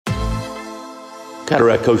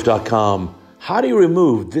CataractCoach.com. How do you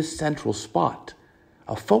remove this central spot?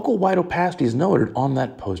 A focal wide opacity is noted on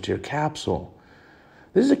that posterior capsule.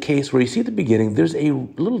 This is a case where you see at the beginning, there's a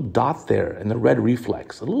little dot there in the red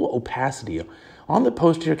reflex, a little opacity on the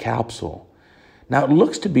posterior capsule. Now it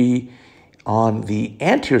looks to be on the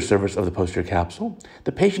anterior surface of the posterior capsule.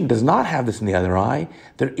 The patient does not have this in the other eye.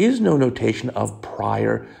 There is no notation of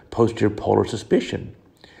prior posterior polar suspicion.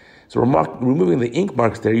 So removing the ink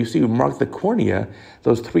marks there, you see we mark the cornea.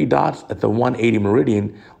 Those three dots at the 180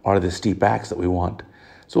 meridian are the steep axis that we want.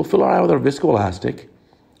 So we'll fill our eye with our viscoelastic.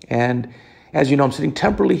 And as you know, I'm sitting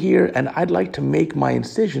temporally here, and I'd like to make my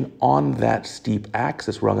incision on that steep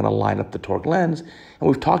axis where I'm going to line up the toric lens. And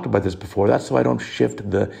we've talked about this before. That's so I don't shift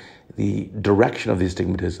the direction of the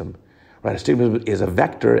astigmatism. Right? Astigmatism is a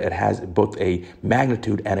vector. It has both a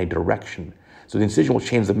magnitude and a direction. So the incision will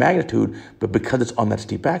change the magnitude, but because it's on that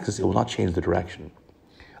steep axis, it will not change the direction.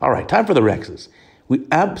 All right, time for the rexus. We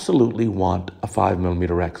absolutely want a 5mm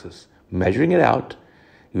rexus. Measuring it out,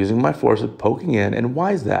 using my forceps, poking in, and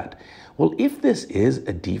why is that? Well, if this is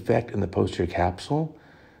a defect in the posterior capsule,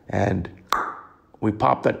 and we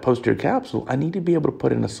pop that posterior capsule, I need to be able to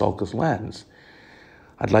put in a sulcus lens.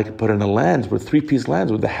 I'd like to put in a lens with a three-piece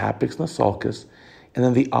lens with the hapax and the sulcus, and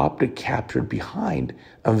then the optic captured behind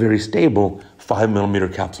a very stable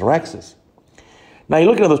 5mm capsule rexus. Now you're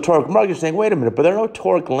looking at those toric marks, you're saying, wait a minute, but there are no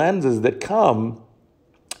toric lenses that come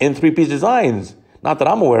in three-piece designs. Not that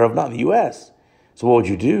I'm aware of, not in the US. So what would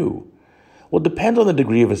you do? Well, it depends on the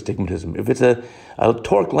degree of astigmatism. If it's a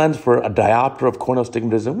toric lens for a diopter of corneal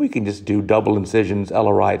astigmatism, we can just do double incisions,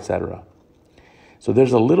 LRI, etc. So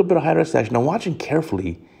there's a little bit of high recession. Now watching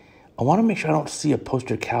carefully, I want to make sure I don't see a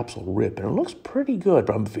posterior capsule rip. And it looks pretty good,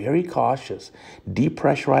 but I'm very cautious.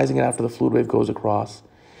 Depressurizing it after the fluid wave goes across.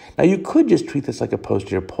 Now, you could just treat this like a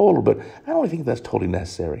posterior polar, but I don't think that's totally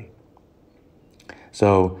necessary.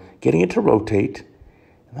 So, getting it to rotate,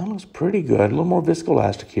 and that looks pretty good. A little more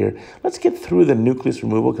viscoelastic here. Let's get through the nucleus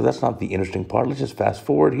removal, because that's not the interesting part. Let's just fast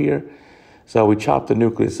forward here. So, we chop the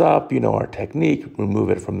nucleus up. You know our technique. Remove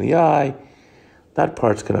it from the eye. That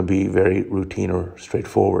part's going to be very routine or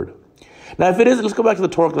straightforward. Now, if it is, let's go back to the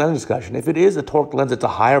toric lens discussion. If it is a toric lens, it's a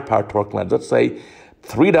higher power toric lens. Let's say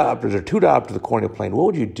 3 diopters or 2 diopters of the corneal plane. What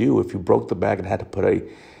would you do if you broke the bag and had to put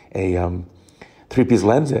a three-piece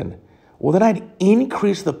lens in? Well, then I'd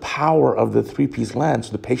increase the power of the three-piece lens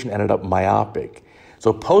so the patient ended up myopic.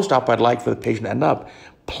 So post-op, I'd like for the patient to end up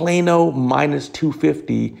plano minus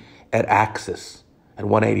 250 at axis, at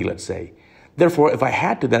 180, let's say. Therefore, if I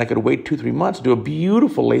had to, then I could wait 2-3 months to do a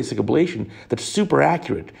beautiful LASIK ablation that's super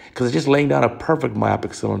accurate because it's just laying down a perfect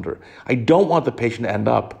myopic cylinder. I don't want the patient to end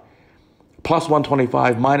up plus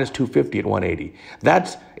 125, minus 250 at 180.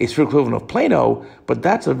 That's a spherical equivalent of plano, but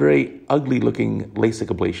that's a very ugly-looking LASIK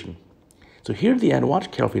ablation. So here at the end,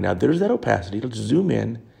 watch carefully now. There's that opacity. Let's zoom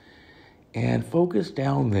in and focus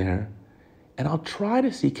down there. And I'll try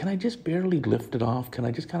to see, can I just barely lift it off? Can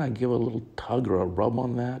I just kind of give a little tug or a rub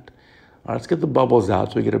on that? All right, let's get the bubbles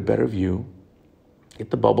out so we get a better view.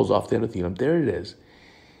 Get the bubbles off the endothelium. There it is.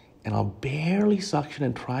 And I'll barely suction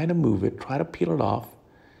and try to move it, try to peel it off.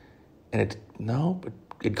 And but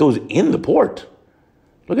it goes in the port.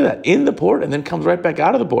 Look at that, in the port, and then comes right back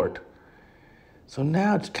out of the port. So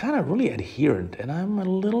now it's kind of really adherent, and I'm a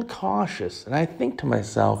little cautious. And I think to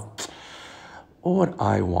myself, what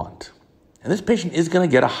I want. And this patient is going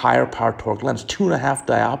to get a higher power toric lens, 2.5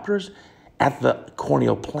 diopters, at the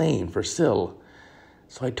corneal plane for SIL.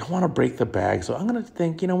 So I don't want to break the bag. So I'm going to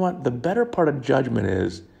think, you know what? The better part of judgment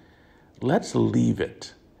is, let's leave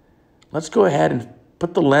it. Let's go ahead and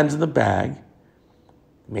put the lens in the bag.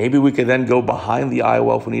 Maybe we could then go behind the eye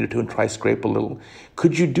well if we needed to and try scrape a little.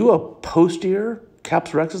 Could you do a posterior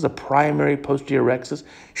capsule rexus, a primary posterior rexus?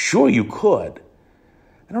 Sure, you could.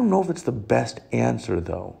 I don't know if it's the best answer,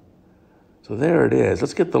 though. So there it is.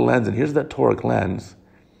 Let's get the lens in. Here's that toric lens.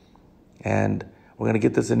 And we're going to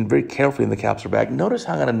get this in very carefully in the capsular bag. Notice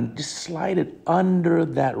how I'm going to just slide it under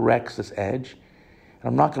that rexus edge. And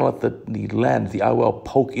I'm not going to let the lens, the IOL,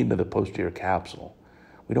 poke into the posterior capsule.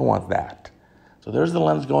 We don't want that. So there's the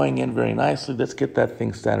lens going in very nicely. Let's get that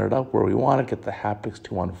thing centered up where we want it, get the hapax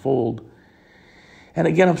to unfold. And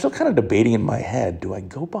again, I'm still kind of debating in my head. Do I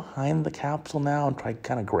go behind the capsule now and try to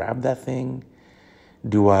kind of grab that thing?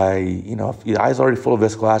 Do I, if the eye's already full of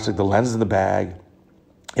viscoelastic, the lens is in the bag.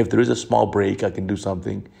 If there is a small break, I can do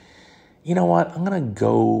something. You know what? I'm going to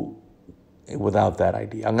go without that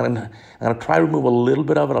idea. I'm going to try to remove a little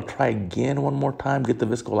bit of it. I'll try again one more time, get the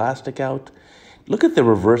viscoelastic out. Look at the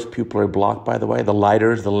reverse pupillary block, by the way. The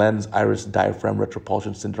lighters, the lens, iris, diaphragm,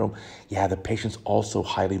 retropulsion syndrome. Yeah, the patient's also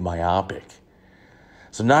highly myopic.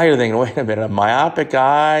 So now you're thinking, wait a minute, a myopic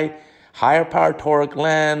eye, higher power toric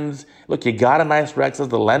lens. Look, you got a nice Rexus,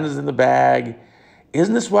 the lens is in the bag.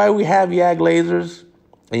 Isn't this why we have YAG lasers?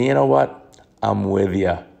 And you know what? I'm with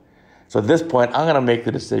you. So at this point, I'm going to make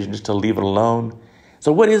the decision just to leave it alone.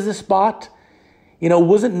 So what is this spot? You know, it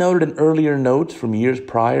wasn't noted in earlier notes from years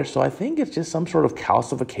prior, so I think it's just some sort of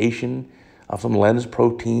calcification of some lens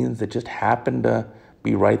proteins that just happened to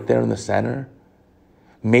be right there in the center.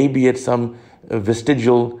 Maybe it's some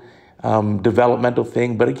vestigial developmental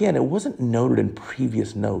thing, but again, it wasn't noted in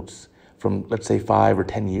previous notes from, let's say, 5 or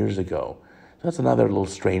 10 years ago. So that's another little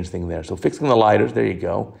strange thing there. So fixing the lighters, there you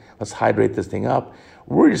go. Let's hydrate this thing up.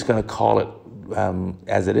 We're just going to call it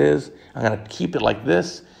as it is. I'm going to keep it like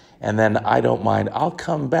this, and then I don't mind. I'll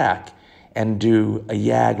come back and do a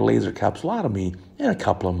YAG laser capsulotomy in a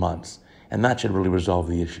couple of months, and that should really resolve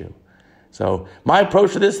the issue. So my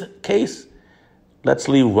approach to this case, let's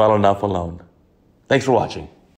leave well enough alone. Thanks for watching.